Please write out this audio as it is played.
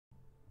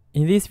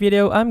In this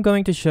video, I'm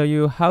going to show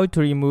you how to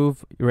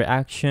remove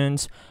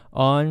reactions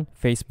on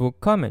Facebook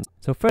comments.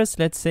 So first,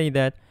 let's say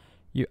that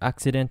you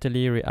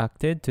accidentally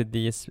reacted to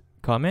this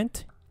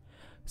comment.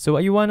 So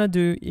what you want to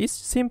do is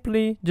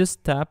simply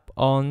just tap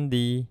on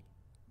the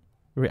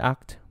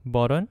react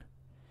button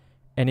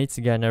and it's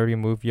gonna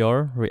remove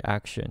your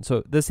reaction.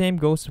 So the same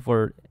goes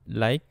for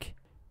like.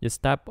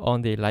 Just tap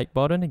on the like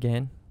button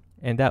again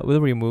and that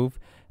will remove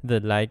the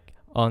like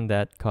on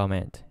that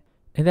comment.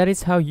 And that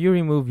is how you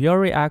remove your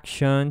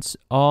reactions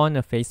on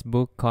a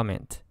Facebook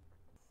comment.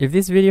 If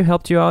this video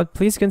helped you out,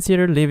 please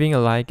consider leaving a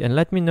like and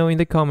let me know in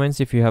the comments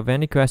if you have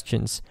any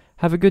questions.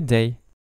 Have a good day.